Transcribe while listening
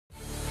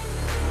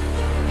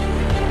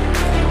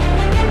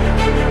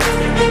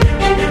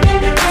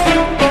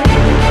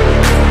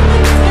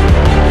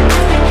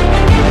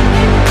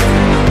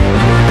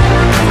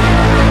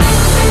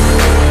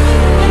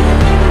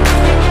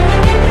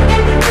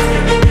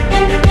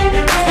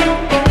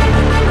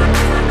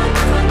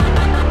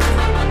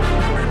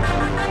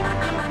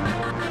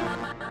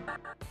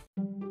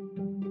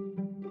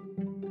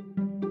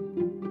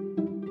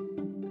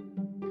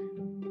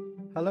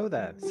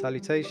there,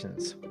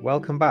 salutations.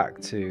 Welcome back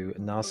to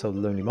Narsol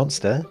the Lonely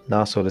Monster,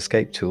 Narsol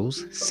Escape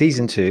Tools,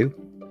 Season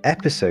 2,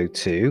 Episode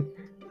 2,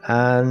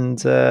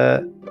 and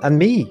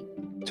me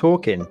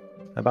talking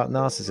about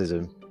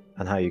narcissism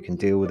and how you can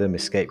deal with them,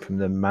 escape from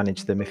them,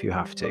 manage them if you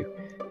have to,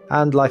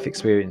 and life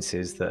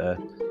experiences that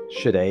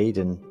should aid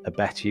and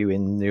abet you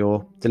in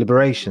your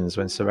deliberations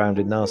when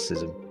surrounded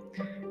narcissism.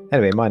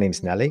 Anyway, my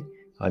name's Nelly,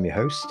 I'm your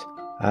host,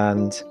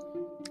 and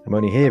I'm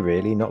only here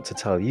really not to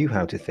tell you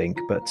how to think,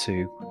 but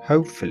to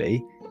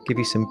hopefully give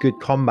you some good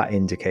combat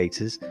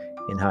indicators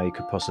in how you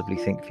could possibly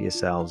think for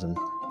yourselves and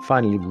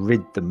finally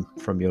rid them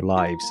from your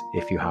lives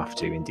if you have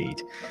to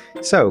indeed.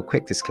 So,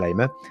 quick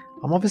disclaimer,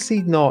 I'm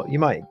obviously not, you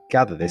might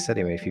gather this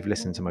anyway if you've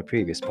listened to my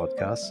previous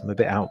podcasts, I'm a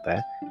bit out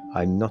there.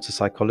 I'm not a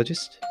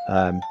psychologist,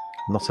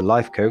 not a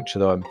life coach,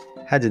 although I'm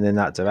heading in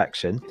that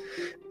direction.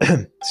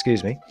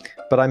 Excuse me.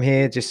 But I'm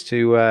here just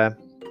to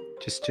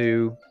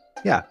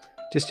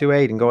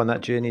aid and go on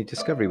that journey of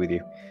discovery with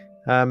you.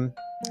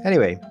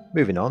 Anyway,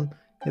 moving on.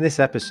 In this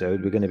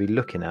episode, we're going to be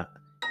looking at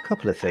a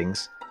couple of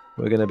things.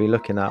 We're going to be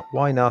looking at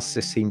why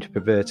narcissists seem to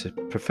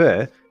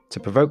prefer to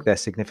provoke their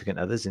significant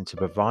others into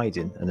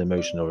providing an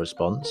emotional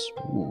response.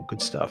 Ooh,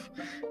 good stuff.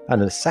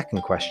 And the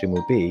second question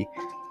will be,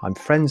 I'm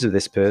friends with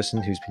this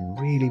person who's been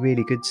really,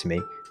 really good to me,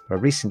 but I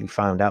recently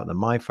found out that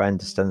my friend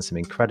has done some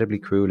incredibly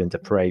cruel and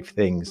depraved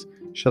things.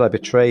 Should I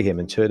betray him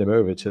and turn him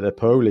over to the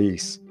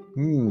police?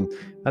 And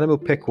then we'll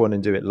pick one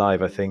and do it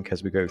live, I think,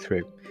 as we go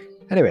through.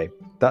 Anyway,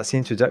 that's the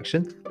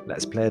introduction.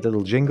 Let's play a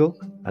little jingle,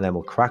 and then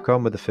we'll crack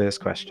on with the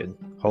first question.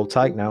 Hold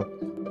tight now.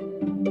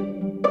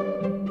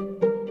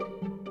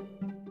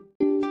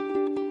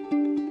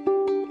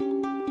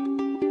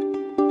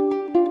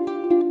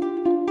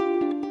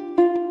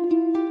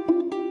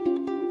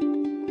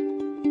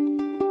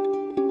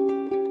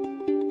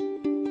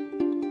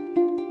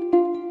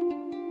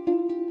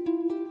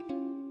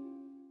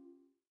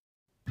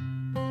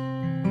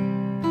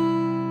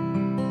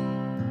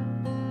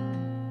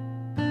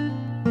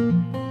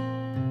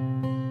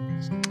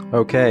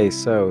 Okay,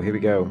 so here we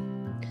go.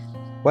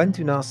 When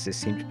do narcissists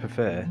seem to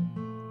prefer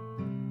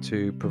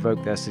to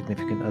provoke their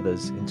significant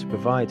others into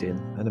providing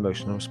an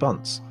emotional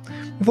response?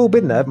 We've all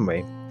been there, haven't we?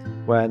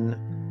 When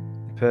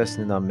the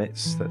person in our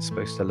midst that's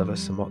supposed to love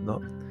us and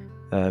whatnot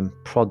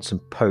prods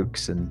and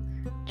pokes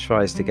and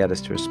tries to get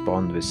us to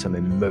respond with some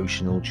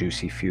emotional,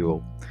 juicy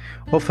fuel.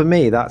 Well, for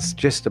me, that's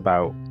just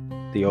about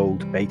the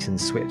old bait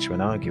and switch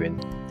when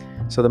arguing.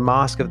 So the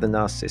mask of the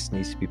narcissist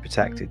needs to be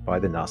protected by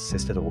the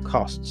narcissist at all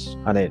costs,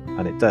 and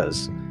it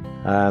does,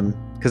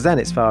 because then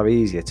it's far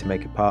easier to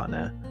make a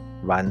partner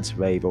rant,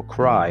 rave, or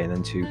cry, and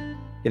then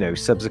to,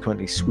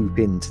 subsequently swoop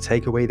in to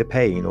take away the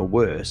pain, or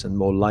worse, and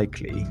more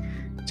likely,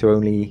 to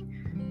only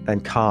then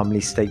calmly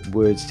state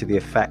words to the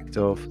effect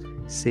of,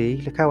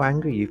 "See, look how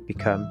angry you've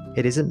become.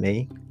 It isn't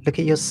me. Look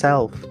at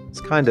yourself." It's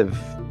kind of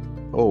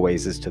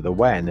always as to the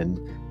when, and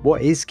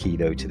what is key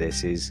though to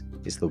this is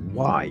the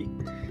why.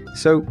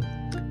 So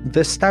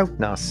the stout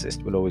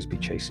narcissist will always be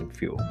chasing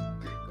fuel,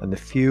 and the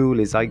fuel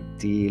is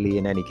ideally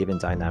in any given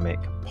dynamic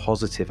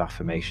positive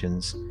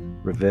affirmations,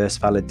 reverse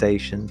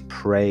validation,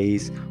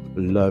 praise,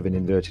 love in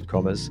inverted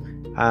commas,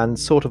 and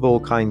sort of all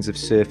kinds of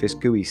surface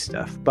gooey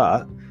stuff,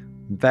 but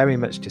very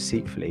much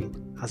deceitfully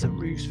as a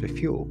ruse for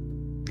fuel.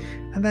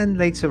 And then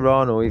later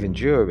on, or even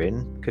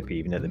during, could be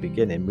even at the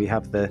beginning, we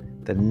have the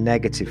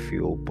negative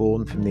fuel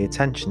born from the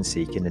attention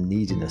seeking and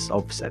neediness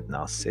of said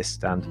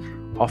narcissist, and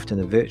often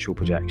a virtual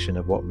projection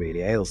of what really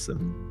ails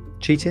them.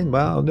 Cheating?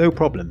 Well, no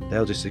problem.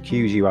 They'll just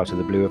accuse you out of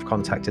the blue of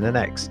contacting an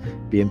ex,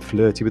 being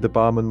flirty with a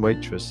barman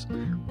waitress.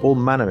 All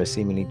manner of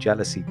seemingly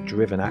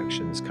jealousy-driven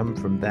actions come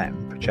from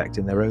them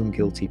projecting their own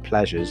guilty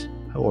pleasures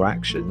or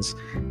actions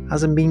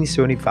as a means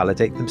to only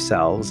validate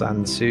themselves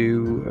and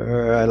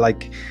to,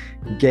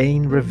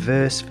 gain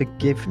reverse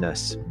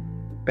forgiveness.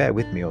 Bear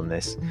with me on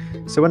this.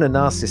 So when a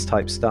narcissist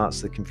type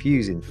starts the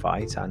confusing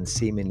fight and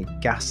seemingly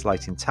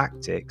gaslighting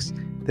tactics,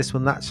 this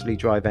will naturally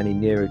drive any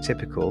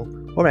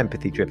neurotypical or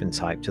empathy-driven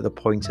type to the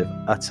point of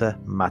utter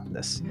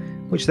madness,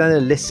 which then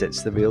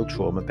elicits the real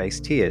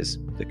trauma-based tears,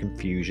 the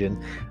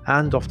confusion,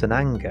 and often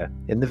anger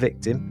in the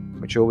victim,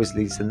 which always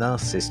leads the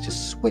narcissist to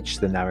switch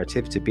the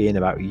narrative to being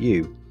about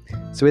you.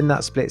 So in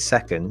that split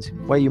second,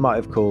 where you might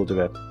have called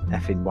her a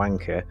effing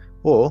wanker,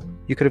 or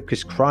you could have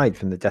just cried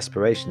from the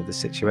desperation of the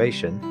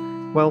situation,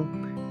 well,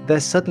 they're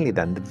suddenly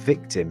then the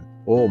victim,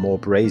 or more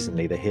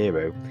brazenly the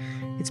hero.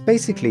 It's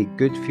basically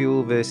good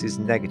fuel versus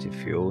negative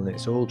fuel, and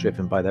it's all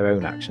driven by their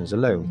own actions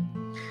alone.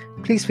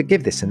 Please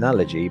forgive this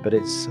analogy, but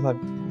I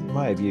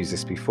might have used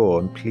this before,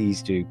 and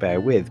please do bear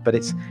with, but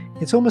it's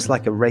almost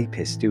like a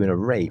rapist doing a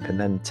rape and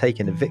then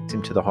taking a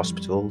victim to the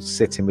hospital,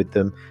 sitting with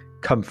them,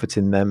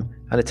 comforting them,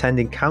 and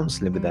attending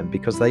counselling with them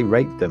because they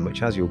raped them,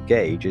 which, as you'll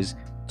gauge, is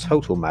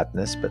total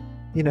madness, but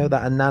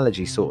that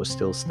analogy sort of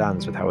still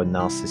stands with how a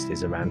narcissist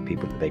is around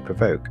people that they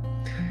provoke.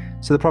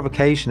 So the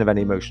provocation of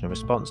any emotional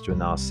response to a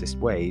narcissist's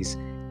ways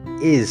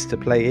is to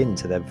play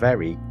into their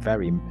very,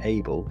 very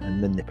able and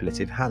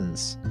manipulative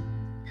hands.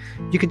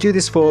 You can do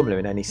this formula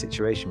in any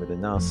situation with a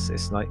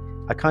narcissist, and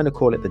I kind of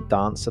call it the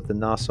dance of the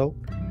narsol,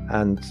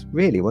 And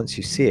really, once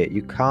you see it,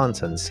 you can't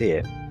unsee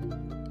it.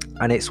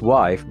 And it's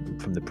why,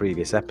 from the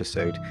previous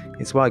episode,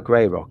 it's why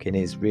grey rocking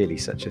is really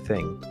such a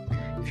thing.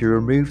 If you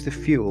remove the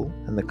fuel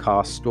and the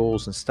car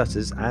stalls and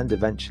stutters and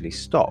eventually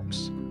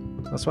stops,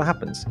 that's what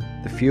happens.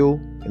 The fuel,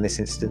 in this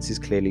instance, is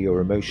clearly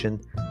your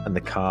emotion, and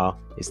the car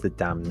is the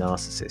damn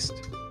narcissist.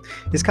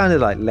 It's kind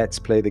of like let's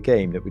play the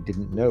game that we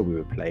didn't know we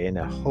were playing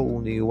a whole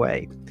new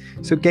way.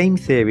 So game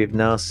theory of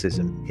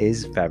narcissism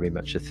is very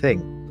much a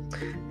thing.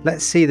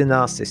 Let's see the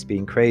narcissist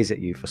being crazy at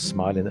you for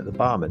smiling at the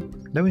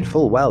barman, knowing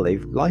full well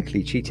they've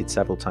likely cheated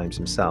several times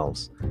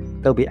themselves.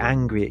 They'll be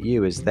angry at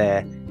you as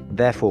they're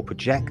therefore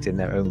projecting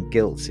their own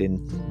guilt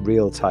in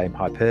real-time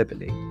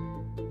hyperbole.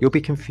 You'll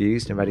be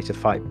confused and ready to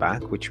fight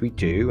back, which we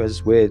do,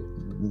 as we're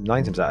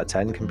 9 times out of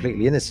 10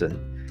 completely innocent.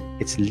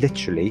 It's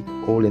literally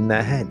all in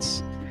their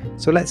heads.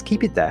 So let's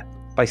keep it there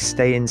by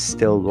staying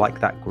still like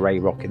that grey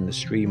rock in the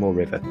stream or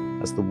river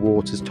as the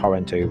waters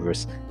torrent over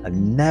us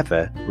and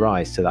never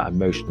rise to that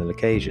emotional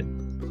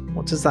occasion.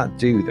 What does that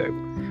do though?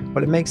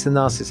 Well, it makes the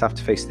narcissists have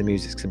to face the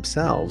music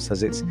themselves,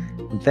 as it's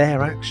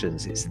their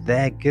actions, it's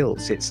their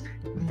guilt, it's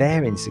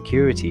their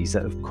insecurities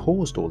that have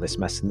caused all this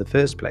mess in the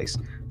first place.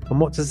 And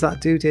what does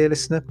that do, dear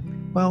listener?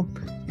 Well,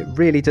 it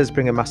really does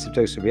bring a massive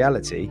dose of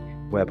reality,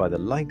 whereby the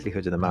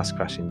likelihood of the mass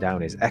crashing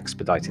down is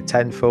expedited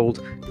tenfold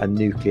and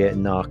nuclear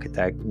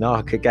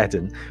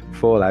Narcageddon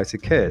fallout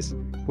occurs,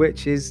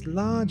 which is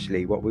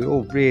largely what we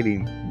all really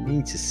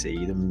need to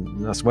see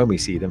them. That's when we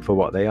see them for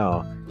what they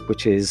are,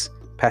 which is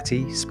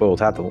petty,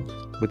 spoiled adults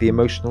with the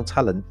emotional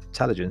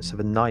intelligence of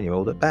a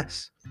 9-year-old at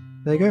best.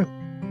 There you go.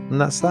 And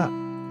that's that.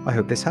 I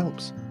hope this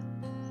helps.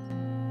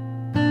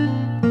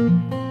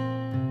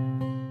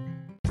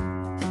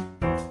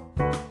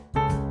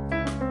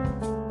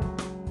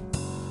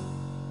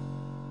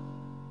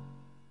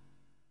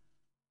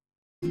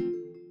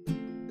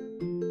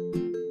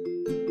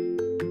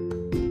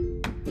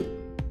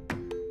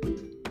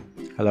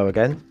 Hello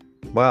again.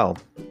 Well,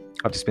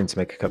 I've just been to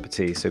make a cup of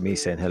tea, so me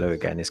saying hello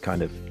again is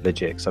kind of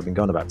legit, because I've been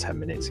gone about 10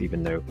 minutes,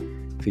 even though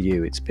for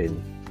you it's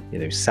been,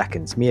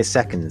 seconds, mere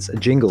seconds. A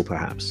jingle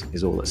perhaps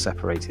is all that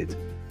separated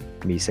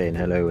me saying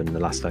hello and the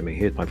last time you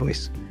heard my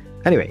voice.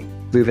 Anyway,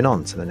 moving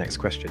on to the next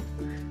question.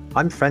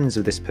 I'm friends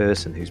with this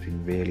person who's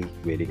been really,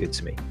 really good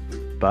to me,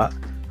 but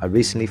I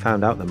recently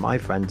found out that my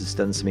friend has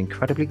done some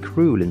incredibly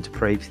cruel and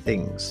depraved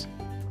things.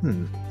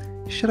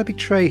 Should I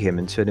betray him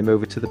and turn him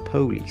over to the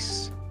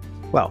police?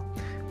 Well,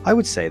 I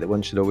would say that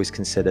one should always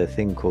consider a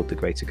thing called the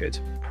greater good,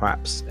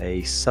 perhaps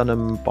a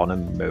summum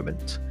bonum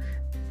moment.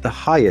 The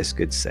highest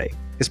good, say,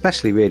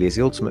 especially really as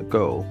the ultimate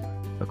goal,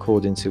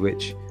 according to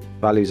which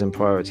values and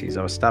priorities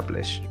are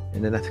established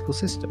in an ethical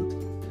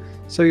system.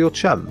 So your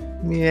chum,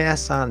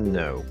 yes and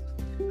no.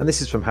 And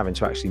this is from having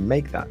to actually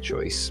make that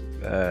choice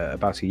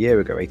about a year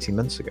ago, 18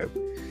 months ago.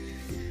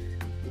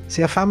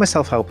 See, I found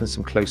myself helping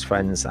some close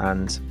friends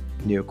and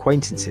new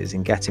acquaintances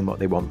in getting what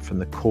they want from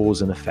the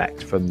cause and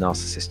effect from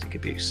narcissistic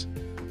abuse.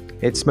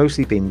 It's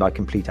mostly been by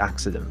complete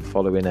accident,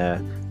 following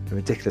a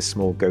ridiculous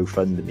small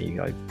GoFundMe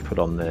I put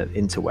on the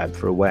interweb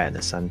for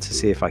awareness and to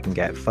see if I can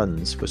get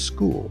funds for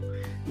school.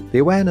 The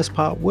awareness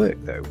part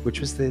worked though,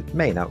 which was the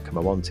main outcome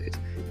I wanted,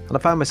 and I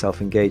found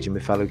myself engaging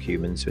with fellow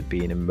humans who had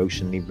been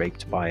emotionally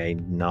raped by a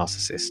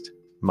narcissist,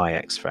 my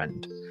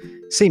ex-friend.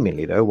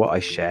 Seemingly though, what I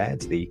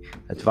shared, the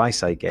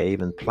advice I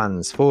gave and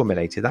plans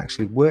formulated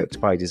actually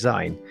worked by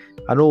design,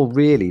 and all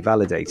really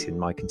validating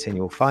my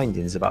continual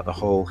findings about the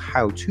whole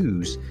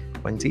how-tos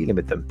when dealing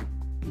with them.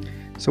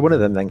 So one of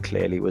them then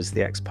clearly was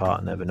the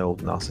ex-partner of an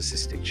old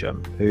narcissistic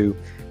chum, who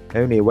I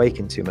only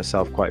awakened to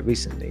myself quite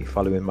recently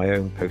following my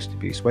own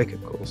post-abuse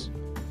wake-up calls.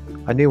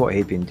 I knew what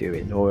he'd been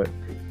doing, or at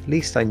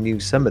least I knew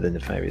some of the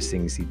nefarious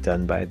things he'd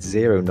done, but I had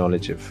zero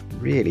knowledge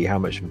of really how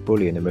much of a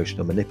bully and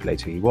emotional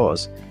manipulator he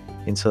was,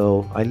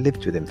 until I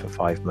lived with him for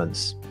 5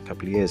 months a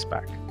couple of years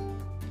back.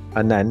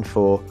 And then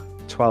for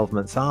 12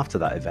 months after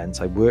that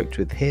event, I worked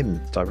with him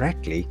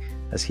directly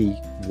as he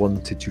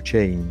wanted to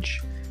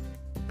change.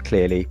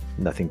 Clearly,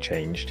 nothing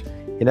changed.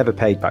 He never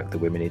paid back the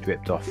women he'd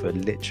ripped off for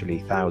literally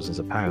thousands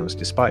of pounds,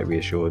 despite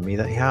reassuring me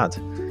that he had.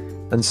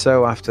 And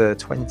so after a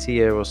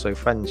 20-year or so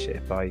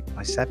friendship, I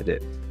severed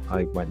it.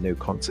 I went no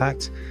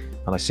contact,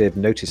 and I served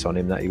notice on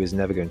him that he was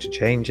never going to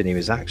change, and he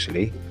was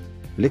actually,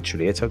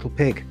 literally a total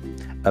pig.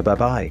 A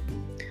bye-bye.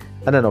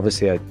 And then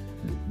obviously I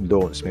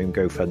launched my own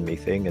GoFundMe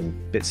thing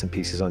and bits and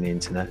pieces on the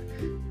internet,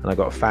 and I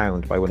got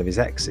found by one of his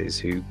exes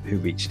who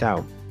reached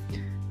out.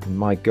 And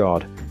my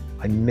God,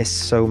 I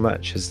missed so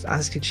much,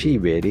 as did she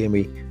really, and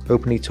we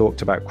openly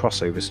talked about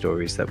crossover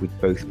stories that we'd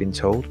both been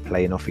told,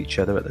 playing off each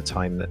other at the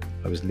time that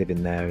I was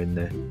living there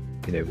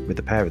with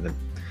the pair of them.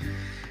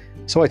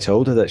 So I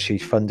told her that she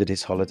funded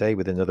his holiday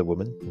with another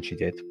woman, and she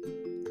did.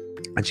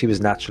 And she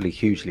was naturally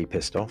hugely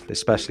pissed off,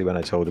 especially when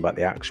I told her about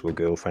the actual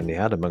girlfriend he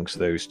had amongst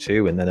those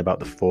two, and then about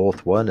the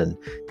fourth one and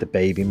the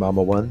baby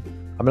mama one.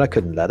 I mean, I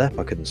couldn't let up,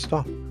 I couldn't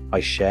stop. I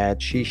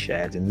shared, she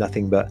shared, in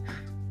nothing but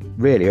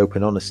really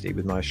open honesty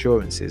with my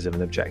assurances of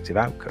an objective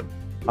outcome,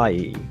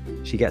 i.e.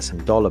 she gets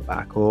some dollar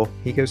back or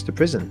he goes to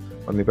prison,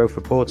 when we both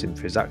report him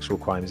for his actual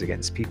crimes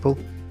against people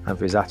and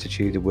for his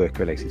attitude of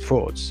work-related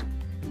frauds.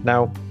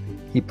 Now,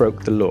 he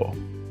broke the law.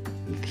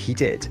 He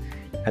did,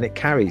 and it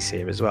carries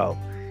here as well.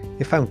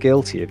 If found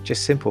guilty of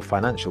just simple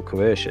financial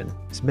coercion,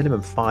 it's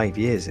minimum 5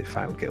 years if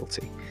found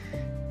guilty.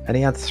 And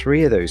he had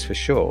 3 of those for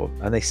sure,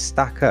 and they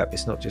stack up.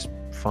 It's not just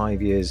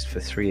 5 years for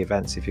 3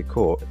 events if you're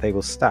caught, they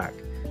will stack.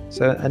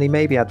 So, and he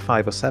maybe had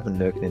 5 or 7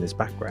 lurking in his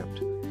background.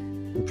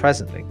 And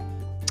presently,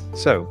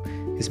 so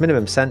his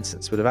minimum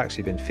sentence would have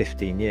actually been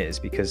 15 years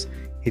because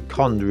he'd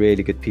conned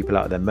really good people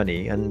out of their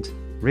money, and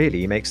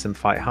really he makes them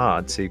fight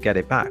hard to get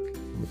it back.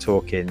 We're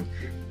talking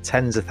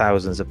tens of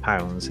thousands of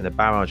pounds in a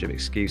barrage of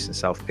excuse and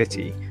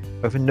self-pity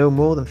over no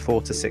more than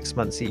 4 to 6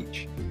 months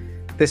each.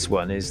 This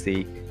one is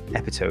the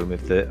epitome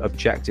of the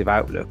objective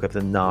outlook of the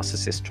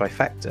narcissist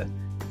trifecta.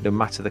 No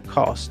matter the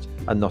cost,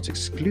 and not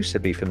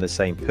exclusively from the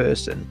same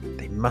person,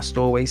 they must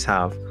always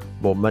have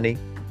more money,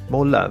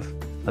 more love,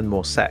 and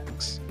more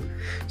sex.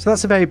 So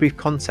that's a very brief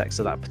context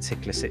of that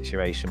particular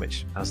situation,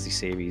 which as the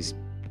series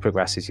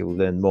progresses you'll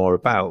learn more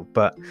about.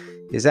 But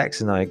his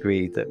ex and I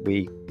agreed that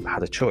we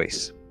had a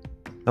choice.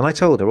 And I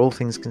told her, all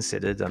things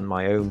considered, and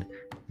my own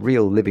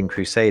real living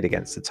crusade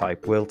against the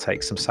type will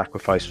take some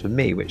sacrifice from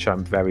me, which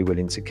I'm very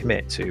willing to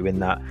commit to, in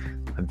that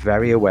I'm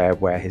very aware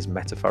of where his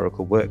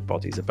metaphorical work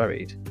bodies are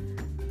buried.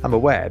 I'm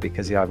aware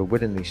because he either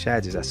willingly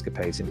shared his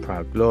escapades in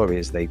proud glory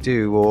as they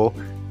do, or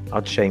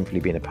I'd shamefully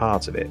been a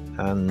part of it,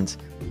 and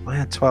I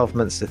had 12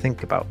 months to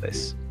think about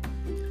this.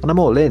 And I'm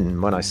all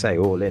in when I say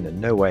all in,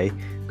 and no way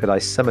could I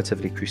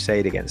summatively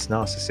crusade against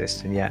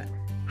narcissists and yet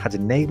had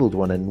enabled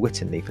one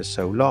unwittingly for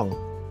so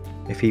long.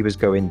 If he was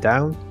going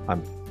down,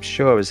 I'm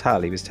sure as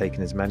hell he was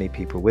taking as many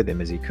people with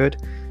him as he could,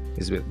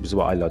 was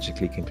what I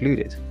logically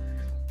concluded.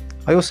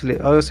 I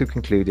also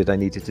concluded I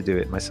needed to do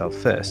it myself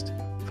first,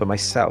 for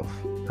myself,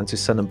 and to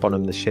Son and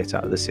Bonham the shit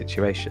out of the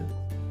situation,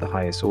 the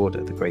highest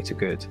order, the greater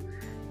good.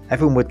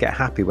 Everyone would get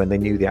happy when they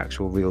knew the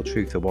actual real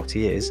truth of what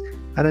he is,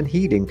 and then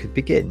healing could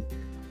begin,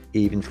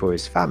 even for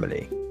his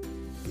family.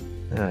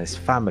 His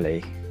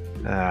family.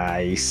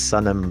 His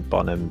Son and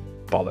Bonham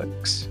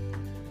bollocks.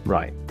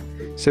 Right.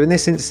 So in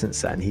this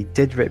instance then, he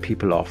did rip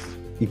people off.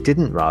 He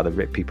didn't rather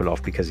rip people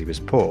off because he was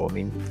poor. I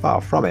mean,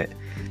 far from it.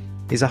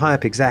 He's a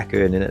high-up exec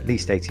earning at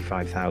least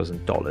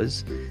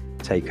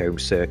 $85,000, take home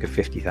circa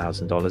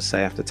 $50,000,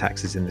 say, after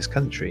taxes in this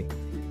country.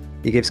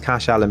 He gives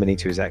cash alimony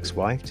to his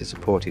ex-wife to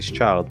support his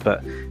child,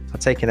 but I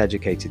take an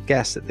educated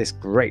guess that this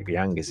greatly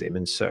angers him,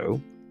 and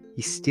so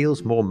he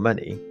steals more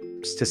money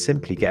to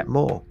simply get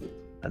more.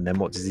 And then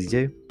what does he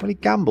do? Well, he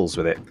gambles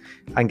with it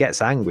and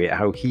gets angry at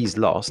how he's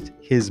lost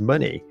his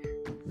money.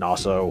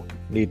 Narso,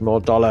 need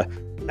more dollar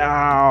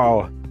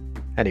now.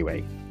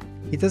 Anyway,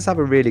 he does have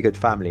a really good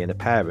family and a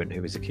parent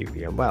who is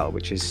acutely unwell,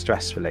 which is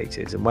stress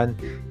related. And when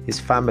his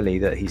family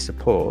that he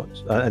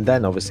supports, and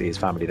then obviously his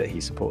family that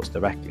he supports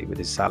directly with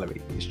his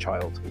salary, his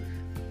child.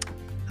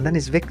 And then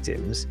his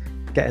victims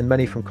getting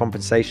money from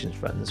compensation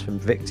funds from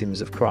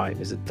victims of crime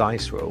is a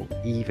dice roll,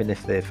 even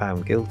if they're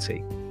found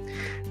guilty.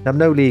 Now, I'm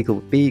no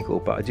legal beagle,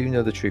 but I do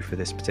know the truth of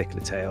this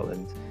particular tale,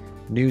 and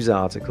news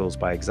articles,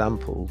 by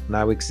example,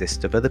 now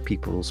exist of other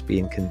peoples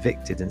being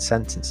convicted and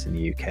sentenced in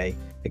the UK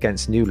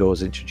against new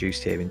laws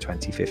introduced here in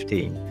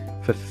 2015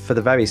 for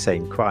the very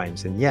same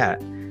crimes, and yet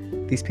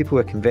these people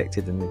were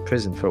convicted and in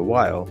prison for a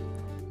while,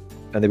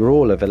 and they were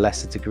all of a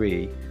lesser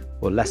degree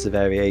or lesser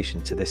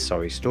variation to this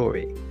sorry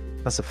story.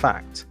 That's a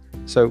fact.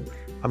 So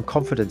I'm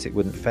confident it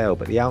wouldn't fail,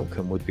 but the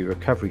outcome would be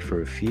recovery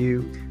for a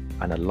few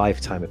and a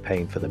lifetime of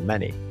pain for the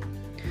many.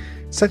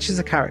 Such is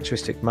the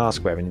characteristic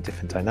mask wearing and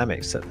different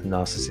dynamics that the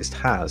narcissist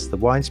has. The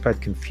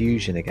widespread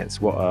confusion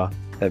against what are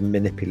their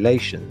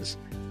manipulations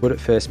would at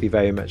first be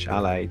very much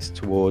allied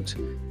towards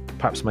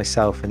perhaps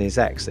myself and his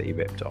ex that he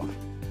ripped off,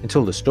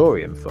 until the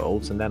story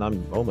unfolds, and then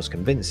I'm almost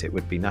convinced it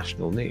would be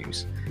national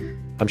news.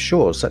 I'm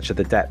sure such are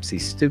the depths he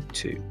stooped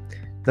to.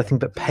 Nothing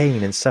but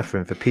pain and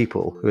suffering for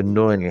people who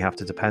annoyingly have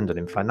to depend on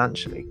him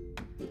financially.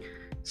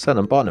 Son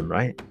and Bonham,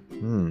 right?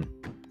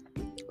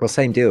 Well,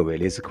 same deal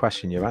really as the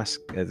question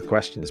the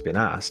question has been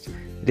asked.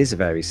 It is a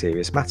very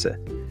serious matter.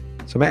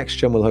 So my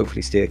ex-chum will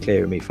hopefully steer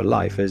clear of me for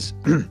life, as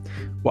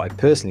what I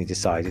personally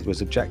decided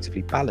was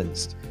objectively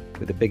balanced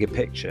with the bigger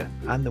picture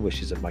and the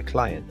wishes of my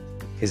client,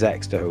 his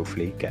ex, to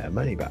hopefully get her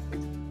money back.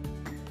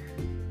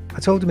 I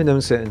told him in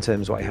uncertain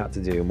terms what he had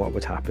to do and what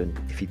would happen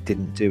if he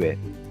didn't do it.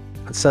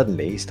 And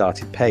suddenly he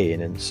started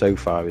paying, and so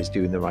far is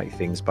doing the right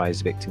things by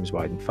his victims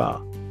wide and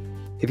far.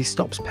 If he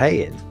stops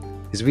paying,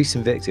 his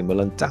recent victim will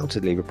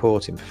undoubtedly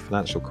report him for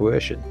financial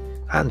coercion,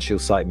 and she'll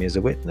cite me as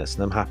a witness,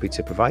 and I'm happy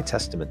to provide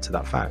testament to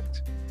that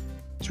fact.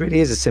 It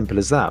really is as simple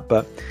as that,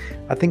 but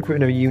I think we're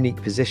in a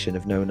unique position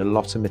of knowing a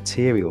lot of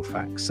material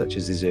facts, such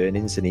as his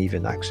earnings and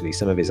even actually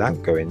some of his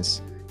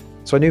outgoings.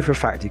 So I knew for a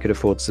fact he could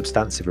afford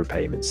substantive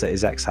repayments that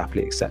his ex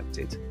happily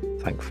accepted,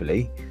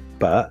 thankfully,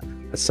 but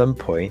at some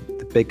point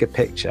the bigger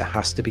picture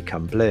has to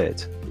become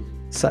blurred,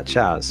 such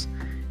as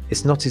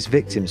it's not his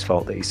victim's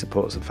fault that he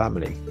supports a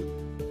family.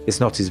 It's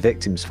not his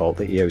victim's fault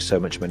that he owes so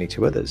much money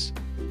to others.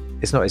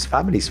 It's not his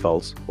family's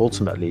fault.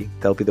 Ultimately,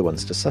 they'll be the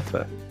ones to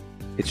suffer.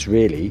 It's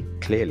really,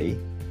 clearly,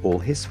 all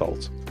his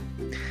fault.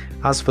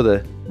 As for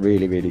the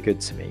really, really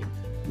good to me,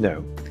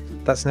 no,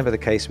 that's never the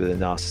case with a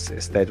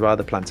narcissist. They'd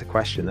rather plant a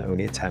question that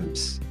only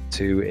attempts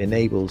to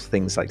enable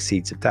things like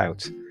seeds of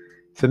doubt.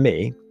 For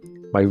me,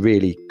 my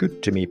really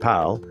good to me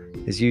pal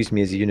has used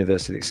me as a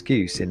universal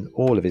excuse in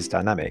all of his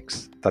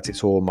dynamics, that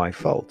it's all my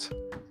fault.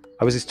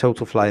 I was his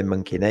total flying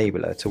monkey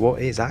enabler to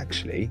what is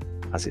actually,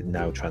 as it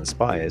now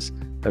transpires,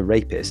 a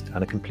rapist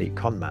and a complete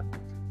conman.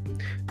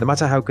 No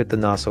matter how good the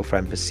narcissist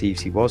friend perceives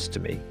he was to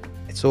me,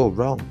 it's all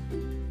wrong.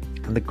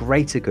 And the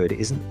greater good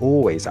isn't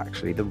always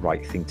actually the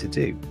right thing to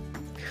do.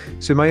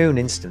 So in my own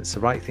instance, the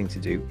right thing to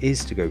do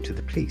is to go to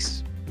the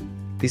police.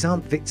 These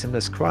aren't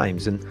victimless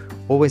crimes and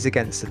always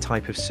against a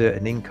type of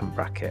certain income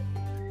bracket.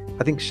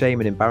 I think shame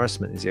and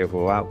embarrassment is the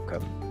overall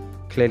outcome.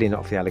 Clearly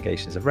not for the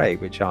allegations of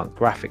rape, which aren't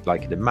graphic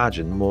like you'd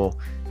imagine, more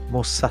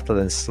subtle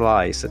and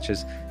sly, such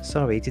as,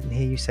 sorry, didn't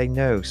hear you say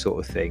no, sort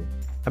of thing.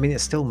 I mean,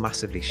 it's still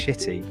massively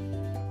shitty.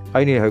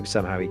 I only hope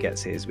somehow he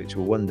gets his, which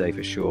will one day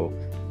for sure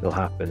will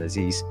happen, as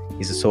he's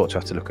the sort to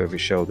have to look over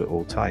his shoulder at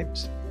all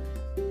times.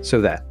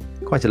 So there,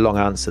 quite a long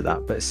answer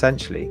that, but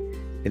essentially,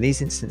 in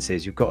these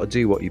instances, you've got to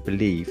do what you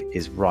believe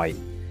is right.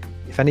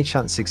 If any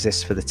chance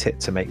exists for the tit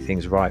to make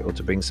things right or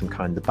to bring some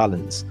kind of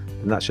balance,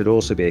 then that should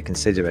also be a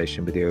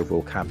consideration with the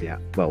overall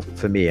caveat. Well,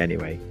 for me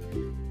anyway.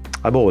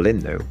 I'm all in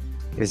though.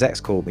 If his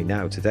ex called me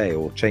now today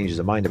or changes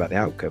her mind about the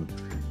outcome,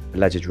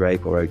 alleged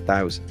rape or owed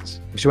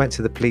thousands, if she went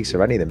to the police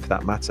or any of them for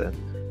that matter,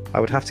 I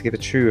would have to give a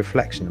true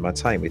reflection of my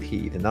time with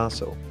he, the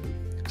narsehole.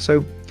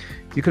 So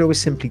you could always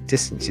simply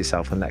distance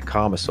yourself and let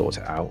karma sort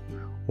it out,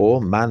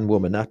 or man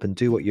woman up and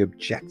do what you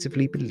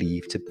objectively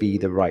believe to be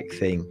the right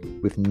thing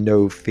with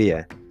no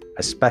fear,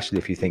 especially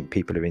if you think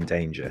people are in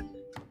danger.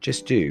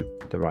 Just do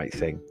the right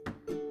thing.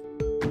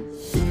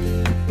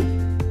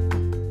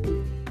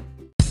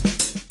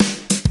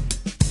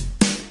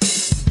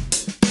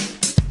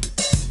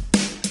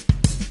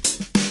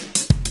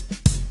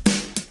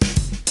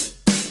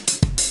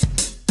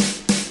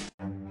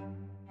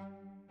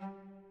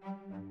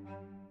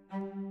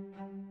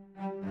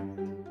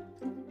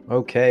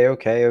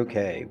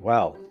 Okay.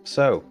 Well,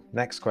 so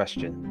next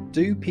question.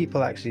 Do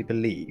people actually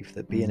believe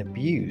that being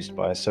abused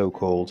by a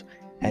so-called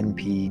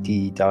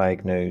NPD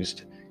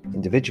diagnosed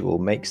individual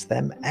makes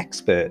them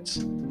experts?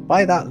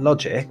 By that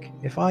logic,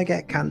 if I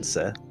get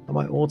cancer, am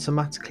I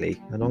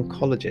automatically an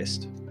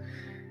oncologist?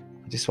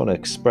 I just want to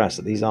express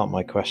that these aren't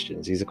my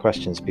questions. These are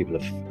questions people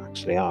have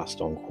actually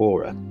asked on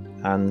Quora.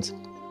 And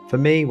for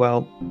me,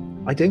 well,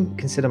 I don't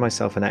consider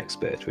myself an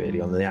expert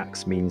really on the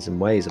acts, means and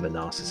ways of a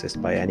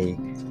narcissist by any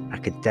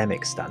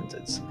academic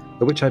standards,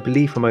 but which I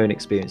believe from my own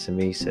experience and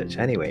research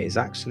anyway is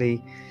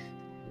actually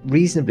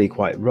reasonably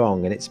quite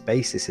wrong, and its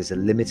basis is a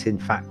limiting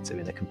factor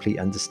in a complete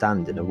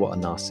understanding of what a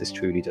narcissist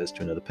truly does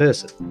to another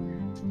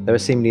person. There are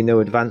seemingly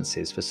no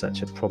advances for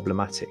such a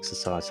problematic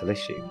societal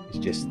issue. It's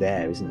just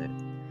there, isn't it?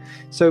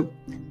 So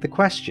the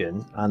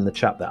question and the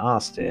chap that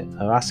asked it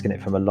are asking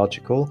it from a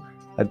logical,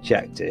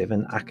 objective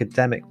and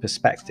academic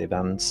perspective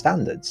and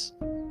standards.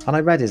 And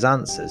I read his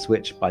answers,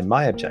 which by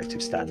my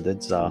objective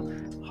standards are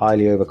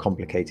highly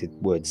overcomplicated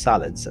word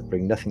salads that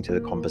bring nothing to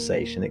the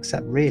conversation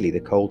except really the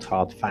cold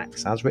hard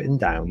facts as written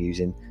down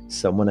using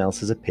someone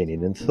else's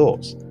opinion and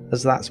thoughts,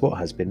 as that's what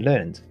has been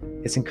learned.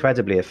 It's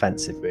incredibly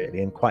offensive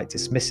really, and quite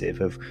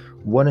dismissive of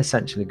one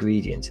essential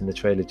ingredient in the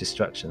trail of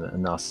destruction that a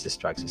narcissist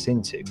drags us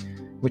into,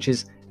 which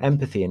is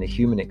empathy and a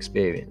human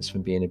experience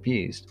from being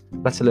abused,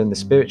 let alone the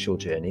spiritual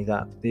journey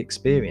that the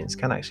experience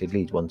can actually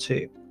lead one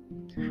to.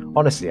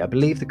 Honestly, I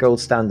believe the gold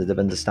standard of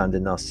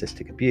understanding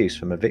narcissistic abuse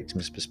from a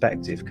victim's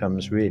perspective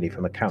comes really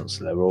from a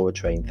counsellor or a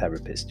trained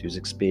therapist who's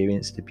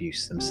experienced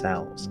abuse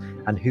themselves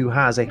and who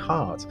has a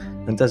heart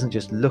and doesn't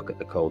just look at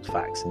the cold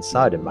facts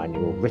inside a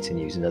manual written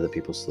using other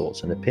people's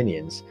thoughts and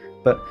opinions,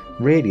 but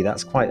really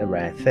that's quite a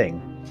rare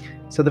thing.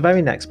 So the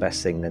very next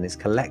best thing then is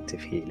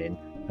collective healing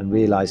and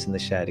realising the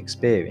shared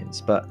experience,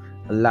 but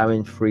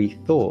allowing free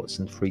thoughts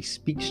and free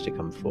speech to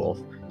come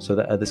forth so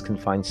that others can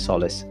find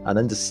solace and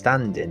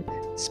understanding,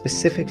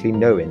 specifically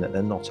knowing that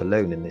they're not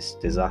alone in this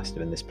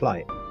disaster, in this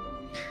plight.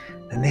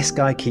 And this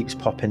guy keeps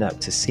popping up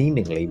to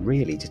seemingly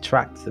really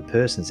detract the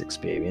person's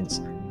experience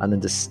and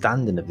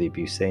understanding of the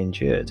abuse they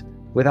endured,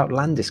 with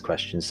outlandish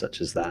questions such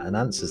as that and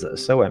answers that are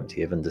so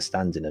empty of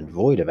understanding and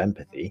void of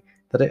empathy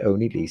that it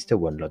only leads to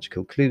one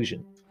logical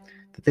conclusion: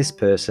 that this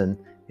person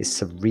is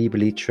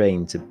cerebrally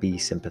trained to be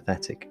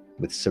sympathetic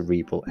with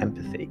cerebral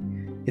empathy.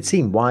 It's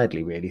seen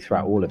widely really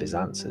throughout all of his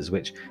answers,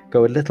 which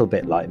go a little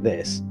bit like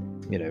this,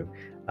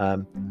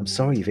 I'm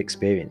sorry you've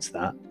experienced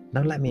that.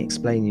 Now let me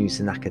explain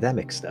using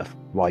academic stuff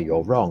why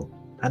you're wrong.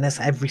 And that's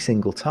every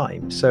single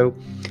time. So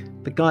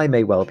the guy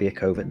may well be a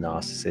covert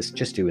narcissist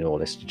just doing all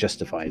this to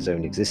justify his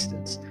own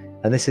existence.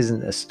 And this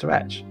isn't a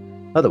stretch.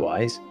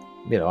 Otherwise,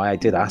 I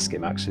did ask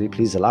him actually,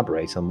 please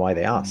elaborate on why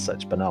they ask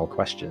such banal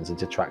questions and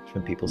detract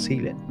from people's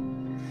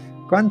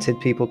healing. Granted,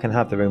 people can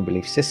have their own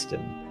belief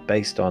system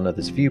based on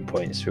others'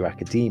 viewpoints through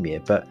academia,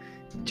 but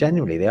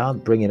generally they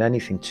aren't bringing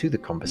anything to the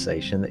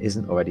conversation that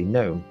isn't already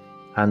known.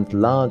 And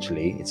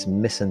largely, it's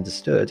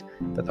misunderstood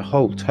that the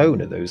whole tone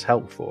of those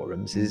help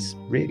forums is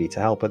really to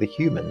help other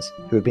humans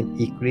who have been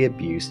equally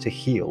abused to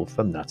heal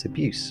from that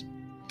abuse.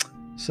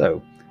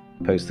 So,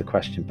 pose the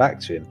question back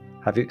to him: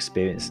 have you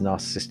experienced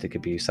narcissistic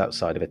abuse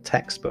outside of a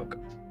textbook?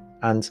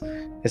 And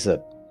it's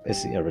a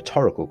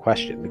rhetorical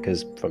question,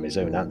 because from his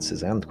own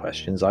answers and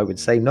questions, I would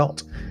say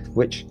not,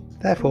 which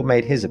therefore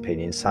made his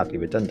opinion sadly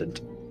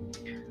redundant.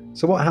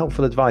 So what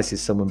helpful advice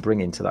is someone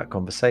bringing to that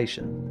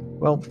conversation?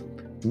 Well,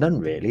 none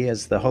really,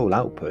 as the whole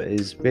output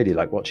is really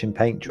like watching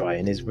paint dry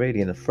and is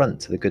really an affront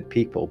to the good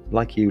people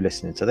like you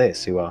listening to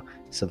this, who are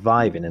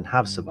surviving and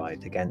have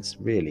survived against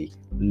really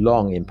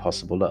long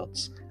impossible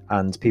odds.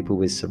 And people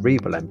with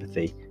cerebral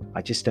empathy,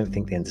 I just don't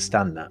think they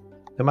understand that,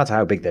 no matter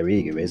how big their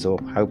ego is or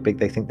how big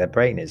they think their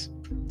brain is.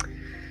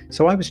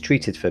 So I was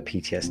treated for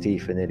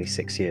PTSD for nearly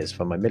 6 years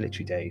from my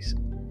military days.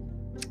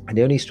 And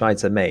the only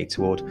strides I made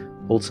toward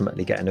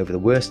ultimately getting over the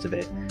worst of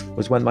it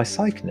was when my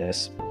psych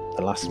nurse,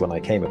 the last one I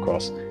came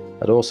across,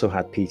 had also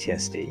had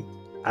PTSD,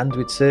 and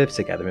we'd served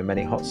together in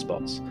many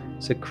hotspots,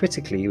 so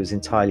critically he was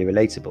entirely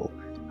relatable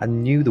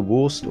and knew the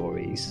war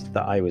stories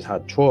that I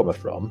had trauma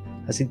from,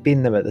 as he'd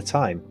been there at the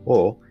time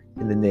or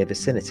in the near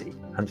vicinity.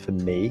 And for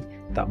me,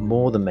 that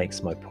more than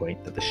makes my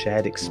point that the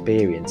shared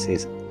experience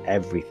is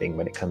everything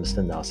when it comes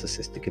to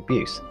narcissistic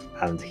abuse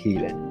and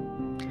healing.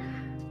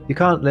 You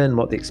can't learn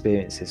what the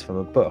experience is from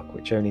a book,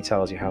 which only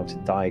tells you how to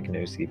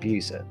diagnose the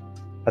abuser.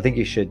 I think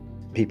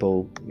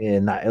people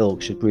in that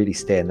ilk should really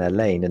stay in their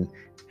lane and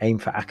aim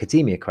for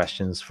academia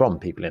questions from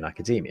people in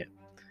academia.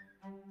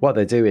 What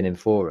they're doing in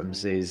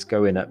forums is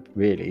going up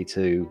really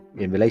to,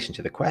 in relation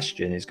to the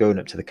question, is going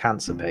up to the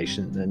cancer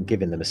patient and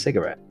giving them a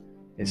cigarette.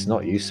 It's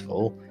not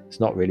useful, it's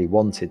not really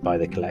wanted by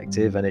the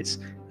collective, and it's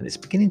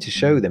beginning to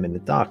show them in the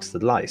darkest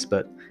of lights,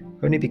 but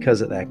only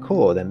because at their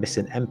core they're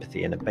missing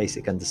empathy and a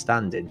basic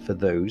understanding for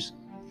those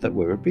that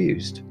were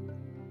abused.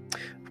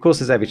 Of course,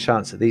 there's every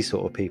chance that these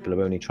sort of people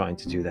are only trying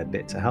to do their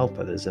bit to help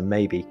others, and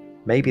maybe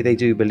they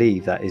do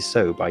believe that is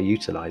so by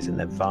utilising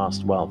their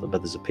vast wealth of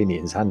others'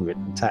 opinions and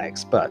written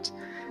text, but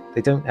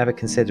they don't ever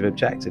consider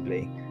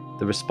objectively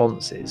the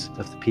responses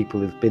of the people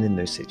who've been in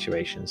those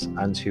situations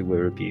and who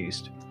were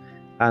abused.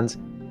 And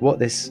what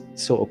this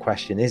sort of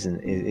question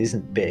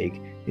isn't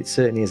big, it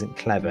certainly isn't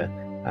clever,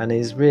 and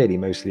is really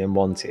mostly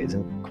unwanted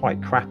and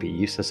quite crappy,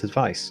 useless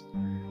advice.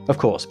 Of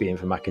course, being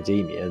from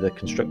academia, the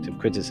constructive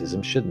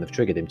criticism shouldn't have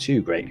triggered him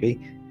too greatly,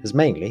 as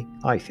mainly,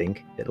 I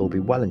think, it'll be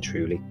well and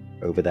truly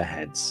over their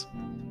heads.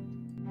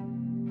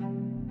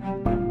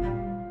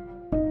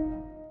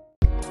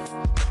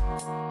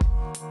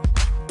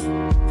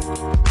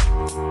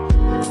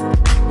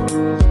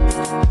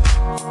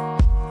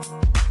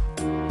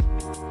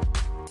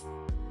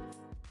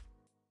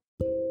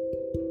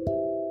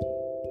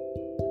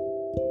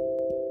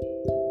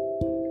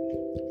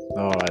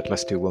 Alright,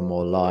 let's do one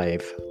more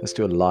live. Let's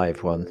do a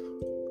live one.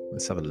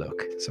 Let's have a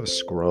look. Let's have a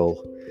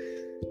scroll.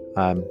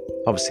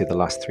 Obviously, the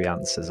last 3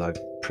 answers, I've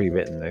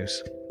pre-written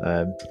those.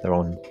 They're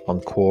on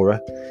Quora.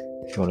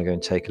 If you want to go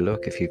and take a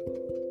look. If you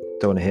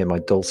don't want to hear my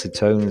dulcet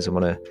tones and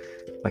want to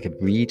like a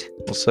read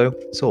or so,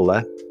 it's all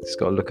there. Just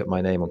got to look at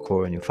my name on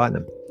Quora and you'll find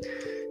them.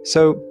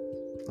 So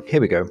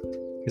here we go.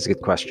 Here's a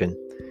good question.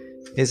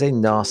 Is a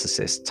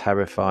narcissist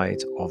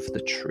terrified of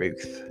the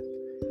truth?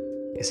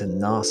 Is a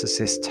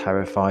narcissist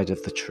terrified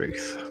of the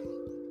truth?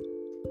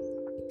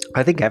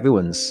 I think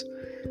everyone's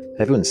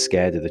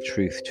scared of the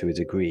truth to a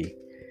degree.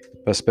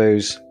 But I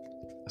suppose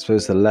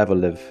the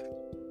level of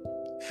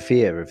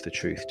fear of the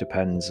truth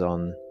depends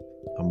on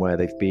where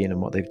they've been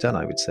and what they've done,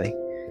 I would say.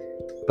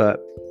 But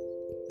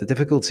the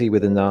difficulty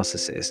with a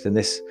narcissist, and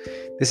this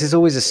is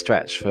always a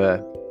stretch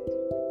to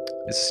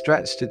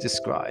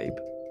describe,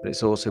 but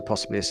it's also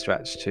possibly a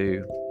stretch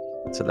to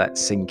let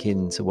sink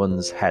into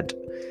one's head.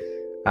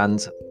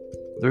 And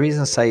the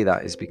reason I say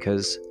that is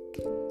because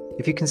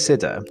if you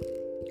consider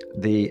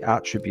the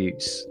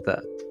attributes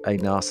that a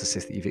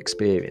narcissist that you've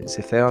experienced,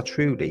 if they are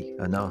truly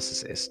a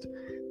narcissist,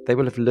 they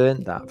will have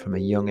learned that from a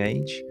young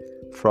age,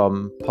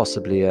 from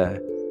possibly a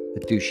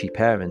douchey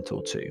parent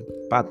or two.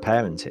 Bad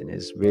parenting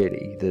is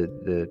really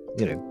the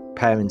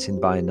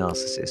parenting by a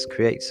narcissist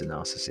creates a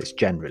narcissist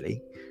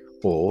generally,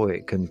 or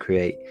it can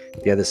create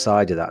the other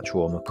side of that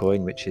trauma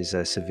coin, which is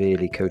a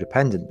severely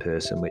codependent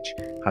person, which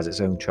has its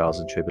own trials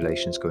and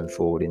tribulations going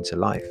forward into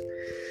life.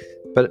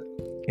 But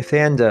if they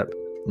end up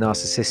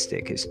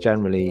narcissistic, it's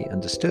generally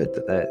understood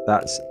that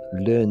that's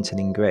learnt and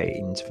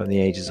ingrained from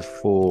the ages of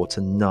 4 to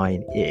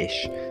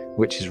 9-ish,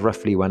 which is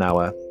roughly when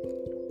our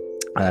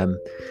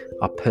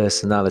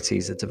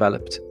personalities are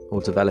developed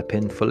or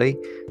developing fully.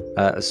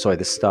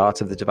 The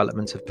start of the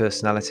development of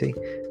personality,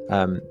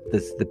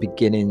 the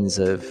beginnings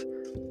of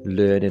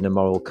learning a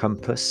moral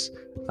compass.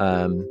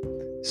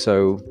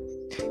 So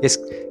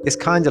it's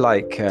kind of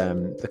like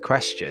the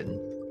question.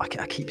 I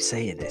keep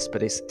saying this,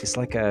 but it's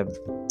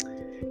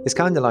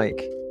kind of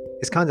like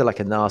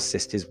a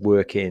narcissist is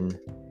working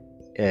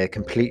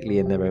completely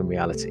in their own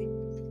reality.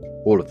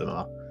 All of them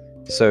are.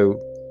 So,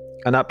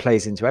 and that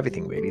plays into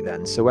everything really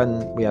then. So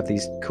when we have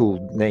these cool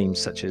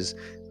names such as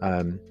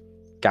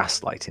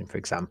gaslighting, for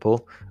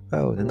example.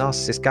 Oh, the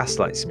narcissist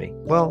gaslights me.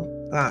 Well,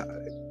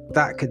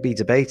 that could be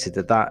debated,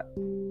 that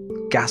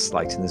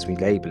gaslighting, as we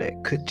label it,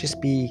 could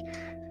just be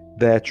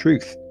their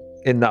truth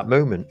in that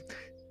moment.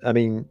 I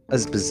mean,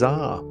 as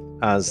bizarre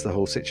as the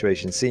whole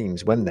situation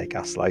seems when they're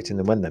gaslighting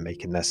and when they're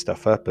making their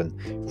stuff up and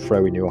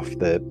throwing you off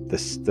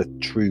the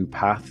true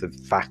path of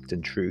fact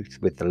and truth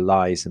with the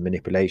lies and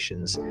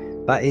manipulations,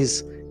 that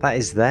is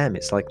them.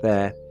 It's like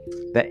their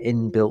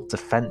inbuilt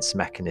defense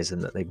mechanism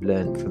that they've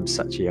learned from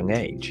such a young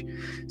age.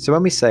 So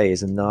when we say,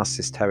 is a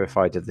narcissist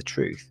terrified of the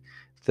truth,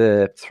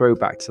 the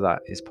throwback to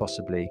that is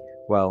possibly,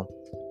 well,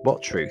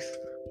 what truth?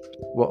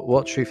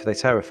 What truth are they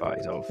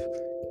terrified of?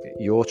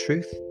 Your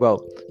truth?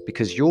 Well,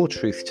 because your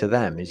truth to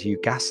them is you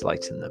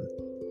gaslighting them.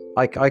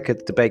 I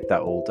could debate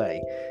that all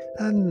day.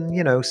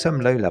 And,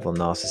 some low-level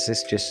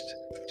narcissists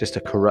just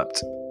are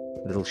corrupt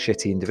little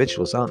shitty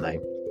individuals, aren't they?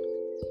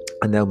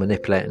 And they'll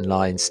manipulate and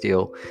lie and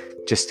steal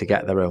just to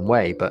get their own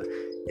way. But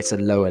it's a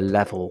lower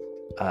level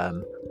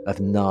of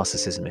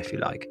narcissism, if you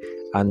like.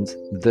 And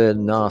the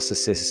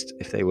narcissist,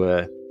 if they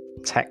were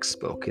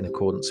textbook in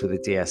accordance with the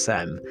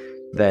DSM,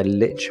 they're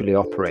literally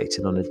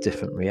operating on a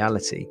different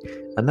reality.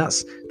 And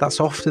that's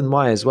often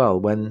why as well,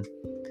 when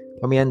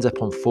we end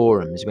up on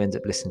forums, we end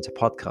up listening to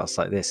podcasts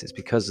like this, it's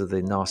because of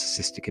the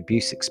narcissistic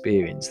abuse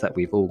experience that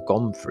we've all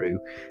gone through.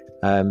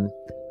 And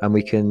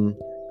we can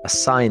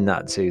assign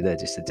that to, they're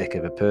just a dick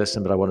of a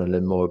person, but I want to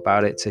learn more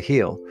about it to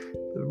heal.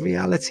 The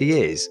reality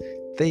is,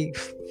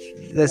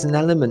 there's an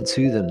element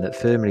to them that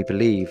firmly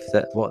believe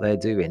that what they're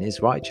doing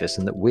is righteous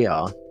and that we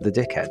are the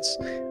dickheads.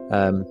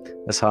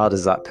 As hard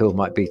as that pill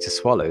might be to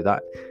swallow,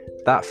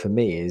 that for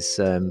me is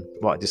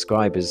what I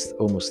describe as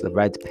almost the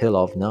red pill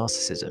of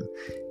narcissism,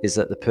 is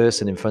that the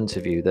person in front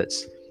of you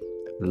that's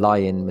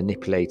lying,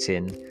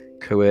 manipulating,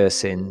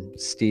 coercing,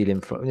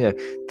 stealing from,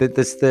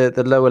 there's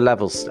the lower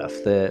level stuff,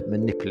 the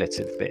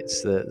manipulative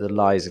bits, the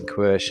lies and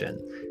coercion,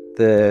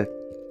 the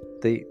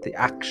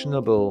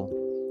actionable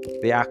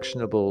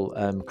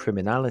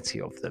criminality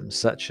of them,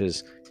 such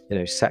as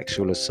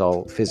sexual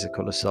assault,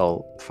 physical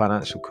assault,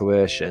 financial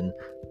coercion,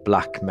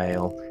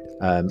 blackmail,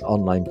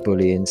 online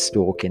bullying,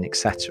 stalking,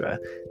 etc.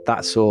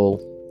 That's all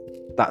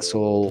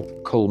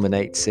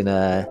culminates in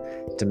a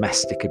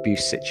domestic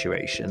abuse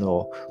situation,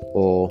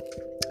 or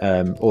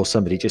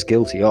somebody just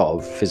guilty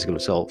of physical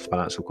assault,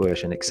 financial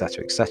coercion,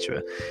 etc.,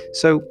 etc.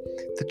 So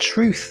the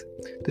truth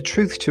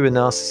to a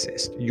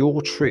narcissist,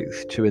 your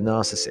truth to a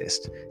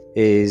narcissist,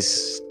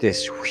 is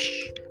this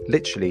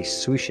literally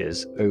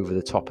swooshes over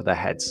the top of their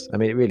heads. I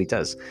mean, it really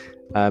does.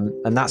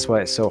 And that's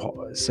why it's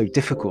so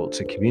difficult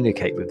to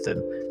communicate with them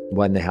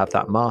when they have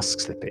that mask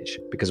slippage,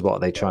 because what are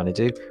they trying to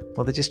do?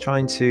 Well, they're just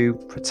trying to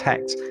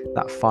protect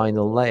that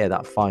final layer,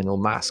 that final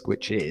mask,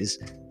 which is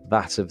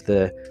that of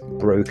the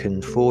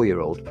broken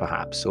 4-year-old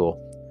perhaps, or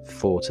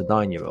 4 to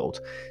 9-year-old.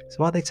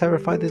 So are they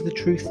terrified of the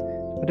truth?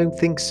 I don't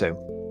think so.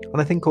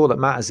 And I think all that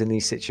matters in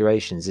these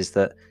situations is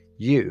that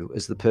you,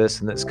 as the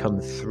person that's come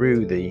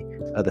through the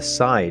other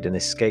side and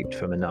escaped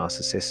from a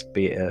narcissist,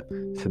 be it a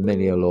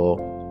familial or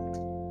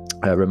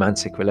a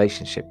romantic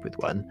relationship with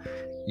one,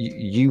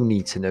 you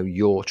need to know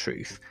your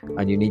truth,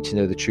 and you need to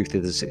know the truth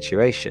of the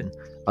situation.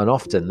 And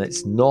often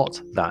it's not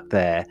that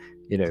they're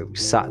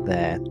sat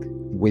there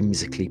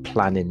whimsically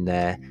planning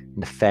their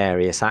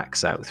nefarious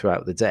acts out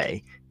throughout the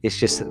day. It's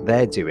just that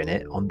they're doing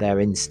it on their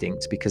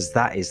instinct, because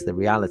that is the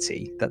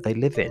reality that they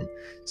live in.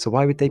 So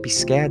why would they be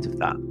scared of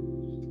that?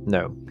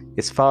 No,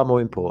 it's far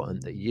more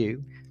important that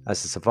you,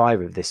 as a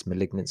survivor of this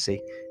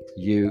malignancy,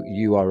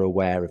 you are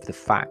aware of the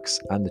facts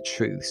and the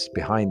truths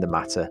behind the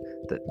matter,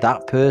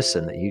 that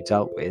person that you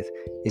dealt with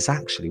is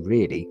actually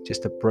really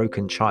just a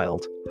broken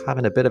child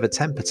having a bit of a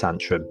temper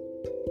tantrum.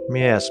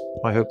 Yes,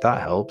 I hope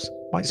that helps.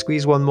 Might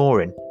squeeze one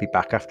more in. Be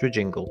back after a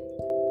jingle.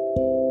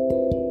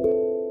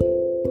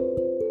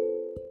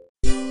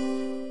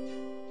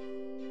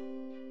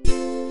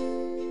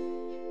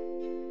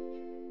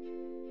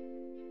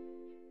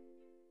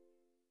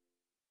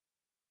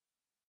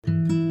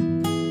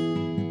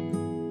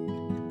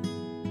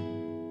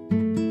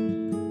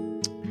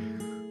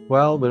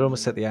 Well, we're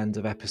almost at the end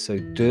of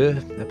episode 2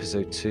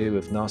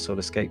 of Narsoul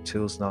Escape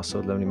Tools,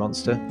 Narsoul Lonely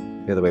Monster.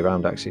 The other way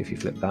around, actually, if you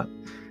flip that.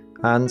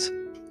 And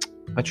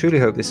I truly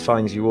hope this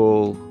finds you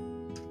all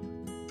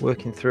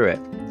working through it,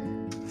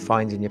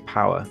 finding your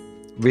power,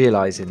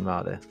 realizing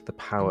rather the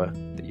power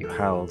that you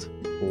held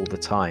all the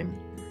time.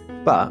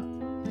 But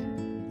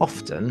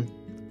often,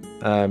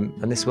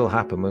 and this will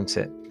happen, won't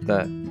it,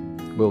 that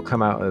we'll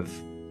come out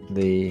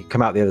the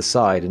other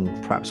side and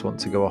perhaps want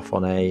to go off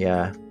on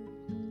a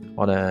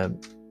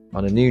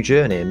new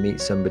journey and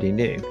meet somebody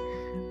new.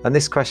 And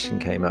this question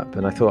came up,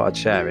 and I thought I'd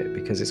share it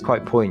because it's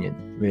quite poignant,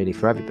 really,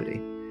 for everybody.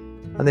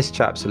 And this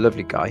chap's a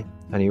lovely guy,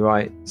 and he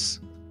writes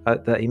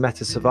that he met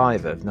a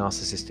survivor of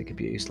narcissistic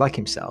abuse, like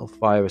himself,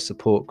 via a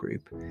support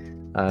group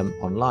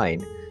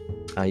online.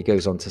 He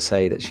goes on to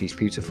say that she's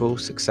beautiful,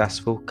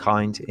 successful,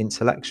 kind,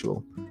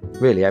 intellectual,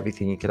 really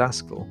everything you could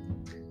ask for.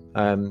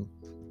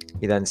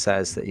 He then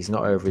says that he's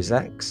not over his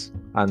ex,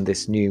 and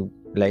this new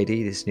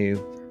lady, this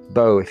new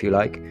beau, if you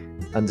like,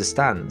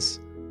 understands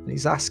And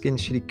he's asking,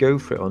 should he go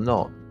for it or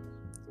not?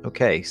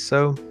 Okay,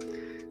 so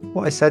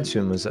what I said to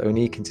him was that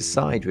only he can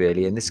decide,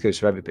 really, and this goes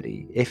for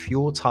everybody, if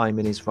your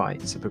timing is right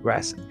to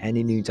progress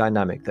any new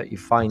dynamic that you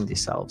find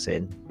yourselves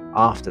in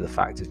after the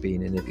fact of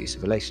being in an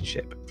abusive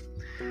relationship.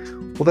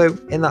 Although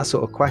in that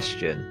sort of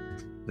question,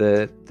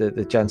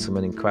 the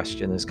gentleman in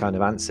question has kind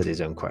of answered his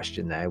own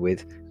question there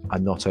with,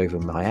 I'm not over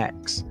my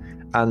ex.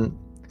 And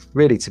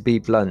really, to be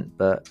blunt,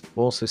 but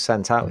also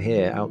sent out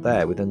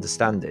there with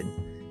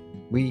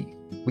understanding, we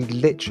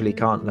literally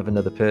can't love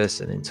another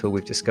person until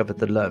we've discovered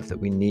the love that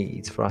we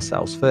need for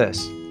ourselves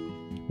first.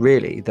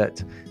 Really,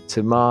 that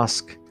to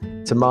mask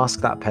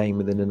that pain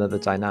within another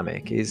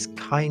dynamic is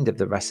kind of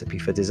the recipe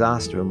for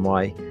disaster, and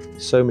why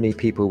so many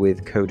people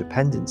with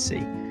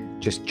codependency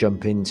just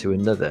jump into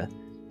another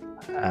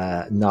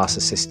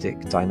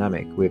narcissistic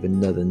dynamic with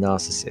another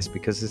narcissist,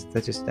 because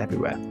they're just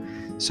everywhere.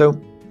 So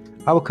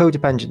our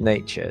codependent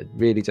nature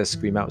really does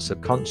scream out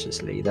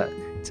subconsciously that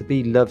to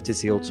be loved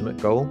is the ultimate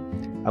goal,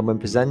 and when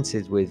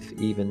presented with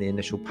even the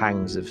initial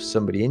pangs of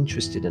somebody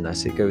interested in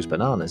us, it goes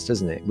bananas,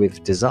 doesn't it,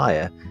 with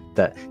desire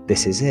that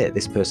this is it,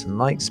 this person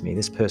likes me,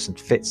 this person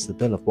fits the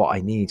bill of what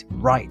I need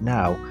right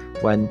now,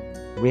 when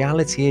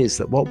reality is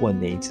that what one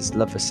needs is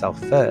love for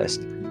self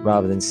first,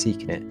 rather than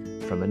seeking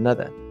it from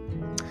another.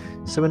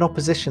 So in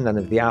opposition then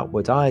of the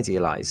outward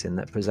idealizing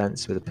that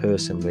presents with a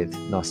person with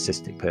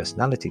narcissistic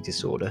personality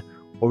disorder,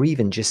 or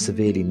even just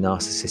severely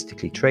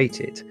narcissistically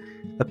traded,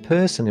 a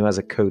person who has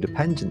a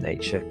codependent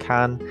nature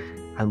can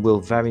and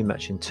will very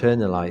much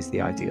internalize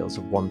the ideals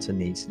of want and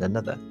needs in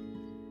another.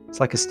 It's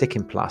like a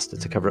sticking plaster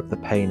to cover up the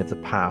pain of the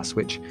past,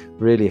 which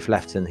really, if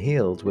left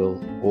unhealed,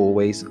 will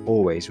always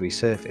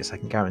resurface. I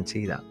can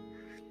guarantee that.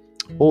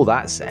 All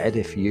that said,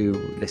 if you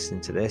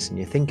listen to this and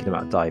you're thinking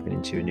about diving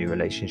into a new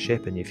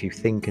relationship, and if you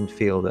think and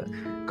feel that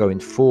going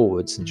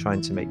forwards and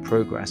trying to make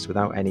progress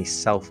without any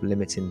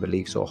self-limiting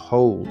beliefs or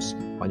holds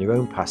on your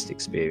own past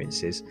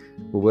experiences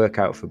will work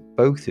out for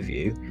both of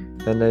you,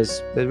 then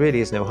there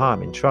really is no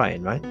harm in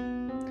trying, right?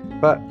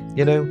 But,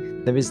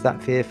 there is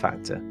that fear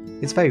factor.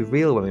 It's very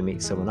real when we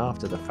meet someone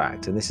after the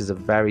fact, and this is a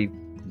very,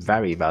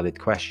 very valid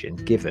question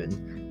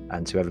given,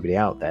 and to everybody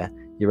out there,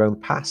 your own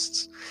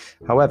pasts.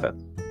 However,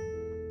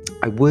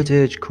 I would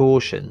urge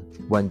caution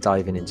when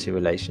diving into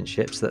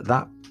relationships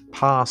that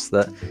past,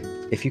 that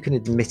if you can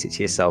admit it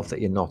to yourself that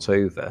you're not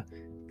over,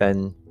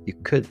 then you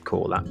could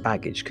call that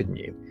baggage, couldn't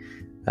you?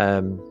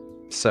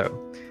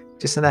 So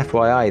just an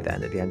FYI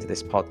then at the end of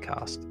this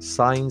podcast,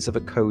 signs of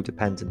a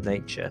codependent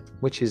nature,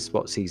 which is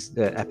what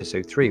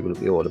episode 3 will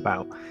be all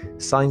about.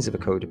 Signs of a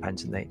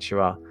codependent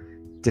nature are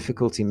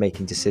difficulty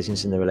making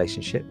decisions in the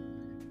relationship,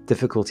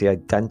 difficulty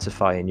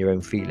identifying your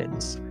own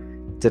feelings,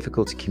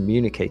 difficulty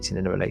communicating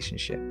in a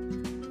relationship,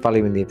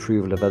 valuing the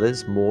approval of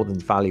others more than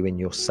valuing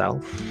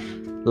yourself,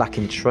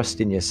 lacking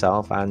trust in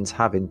yourself and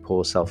having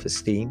poor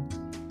self-esteem,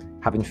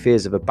 having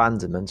fears of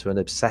abandonment or an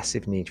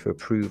obsessive need for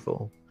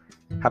approval,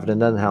 having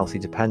an unhealthy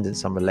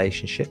dependence on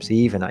relationships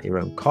even at your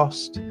own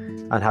cost,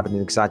 and having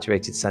an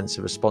exaggerated sense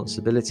of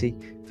responsibility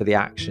for the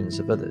actions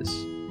of others.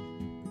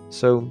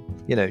 So,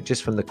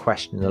 just from the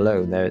question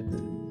alone,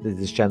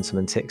 this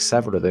gentleman ticks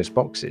several of those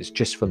boxes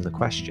just from the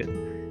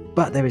question.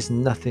 But there is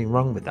nothing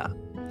wrong with that.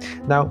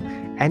 Now,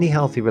 any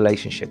healthy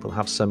relationship will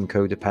have some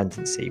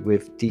codependency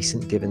with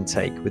decent give and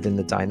take within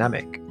the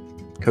dynamic.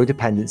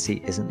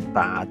 Codependency isn't a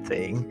bad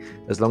thing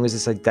as long as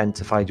it's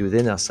identified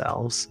within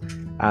ourselves.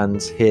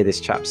 And here this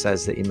chap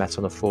says that he met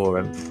on a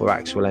forum for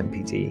actual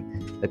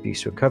NPD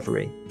abuse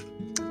recovery.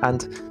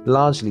 And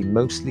largely,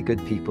 mostly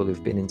good people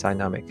who've been in a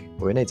dynamic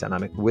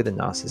with a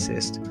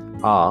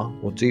narcissist are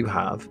or do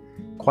have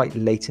quite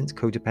latent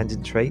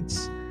codependent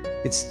traits.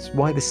 It's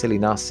why the silly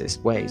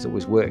narcissist ways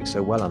always work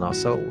so well on our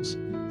souls.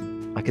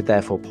 I could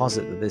therefore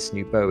posit that this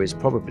new beau is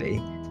probably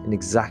in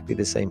exactly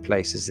the same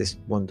place as this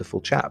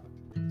wonderful chap.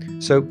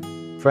 So,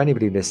 for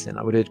anybody listening,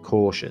 I would urge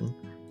caution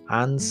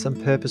and some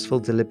purposeful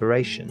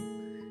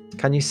deliberation.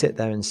 Can you sit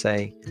there and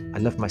say, I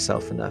love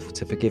myself enough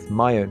to forgive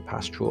my own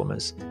past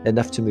traumas,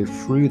 enough to move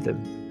through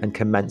them and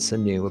commence a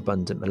new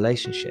abundant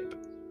relationship?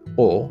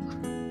 Or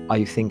are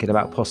you thinking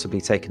about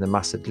possibly taking a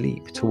massive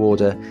leap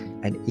toward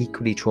an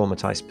equally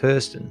traumatized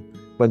person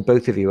when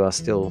both of you are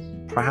still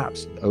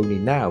perhaps only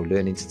now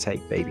learning to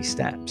take baby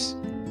steps?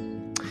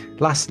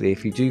 Lastly,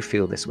 if you do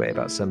feel this way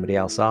about somebody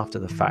else after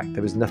the fact,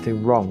 there is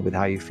nothing wrong with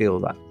how you feel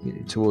that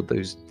toward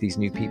these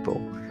new people.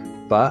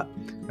 But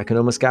I can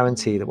almost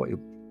guarantee that what you'll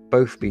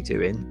both be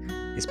doing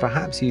is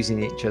perhaps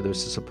using each other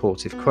as a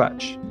supportive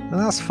crutch. And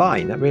that's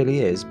fine, that really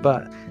is,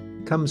 but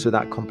it comes with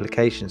that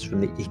complications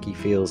from the icky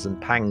feels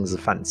and pangs of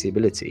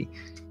fanciability,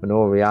 when in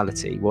all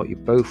reality, what you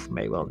both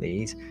may well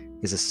need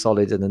is a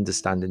solid and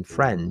understanding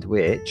friend,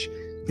 which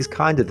is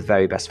kind of the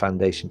very best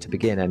foundation to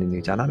begin any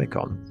new dynamic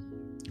on.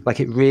 Like,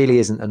 it really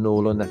isn't an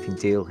all or nothing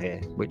deal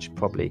here, which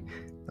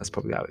that's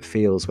probably how it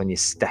feels when you're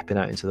stepping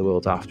out into the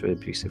world after an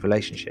abusive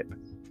relationship.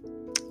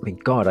 I mean,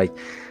 God, I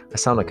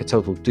sound like a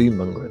total doom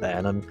monger there,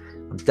 and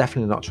I'm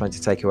definitely not trying to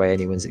take away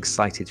anyone's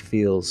excited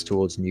feels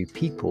towards new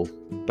people.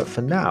 But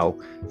for now,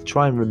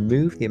 try and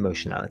remove the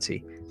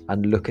emotionality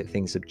and look at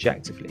things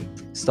objectively.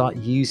 Start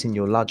using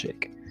your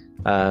logic,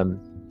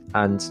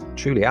 and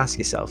truly ask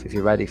yourself if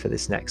you're ready for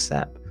this next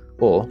step.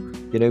 Or,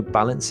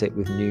 balance it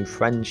with new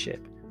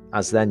friendship,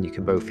 as then you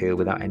can both heal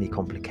without any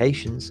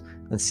complications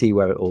and see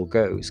where it all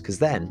goes, because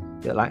then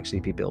it'll actually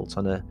be built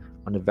on a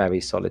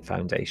very solid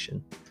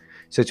foundation.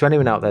 So to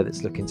anyone out there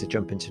that's looking to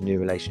jump into a new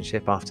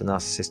relationship after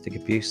narcissistic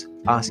abuse,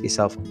 ask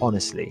yourself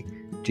honestly,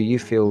 do you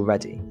feel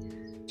ready?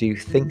 Do you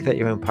think that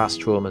your own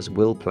past traumas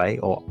will play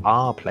or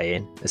are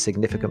playing a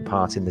significant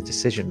part in the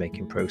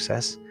decision-making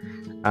process?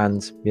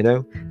 And,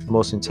 I'm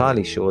also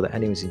entirely sure that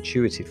anyone's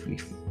intuitive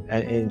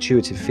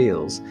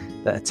feels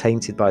that are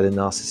tainted by the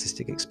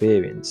narcissistic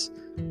experience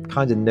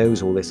kind of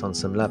knows all this on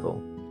some level,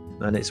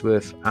 and it's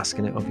worth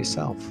asking it of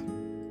yourself.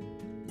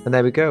 And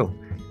there we go.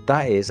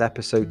 That is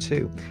episode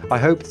 2. I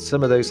hope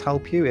some of those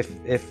help you,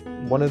 if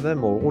one of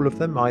them or all of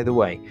them, either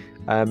way.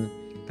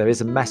 There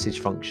is a message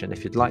function.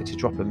 If you'd like to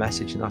drop a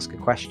message and ask a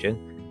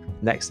question,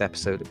 next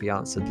episode will be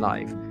answered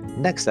live.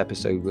 Next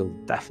episode, we'll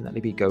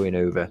definitely be going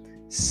over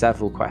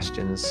several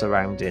questions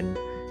surrounding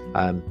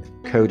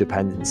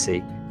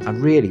codependency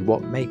and really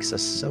what makes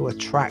us so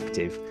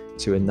attractive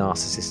to a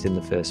narcissist in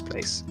the first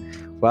place.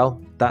 Well,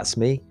 that's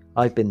me.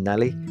 I've been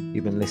Nelly.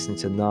 You've been listening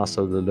to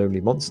Narsoul the Lonely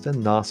Monster,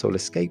 Narsoul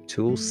Escape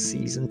Tools,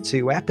 Season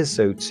 2,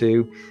 Episode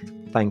 2.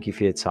 Thank you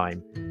for your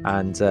time,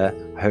 and I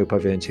hope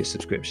I've earned your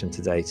subscription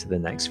today to the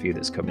next few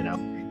that's coming out.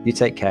 You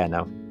take care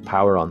now.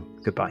 Power on.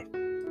 Goodbye.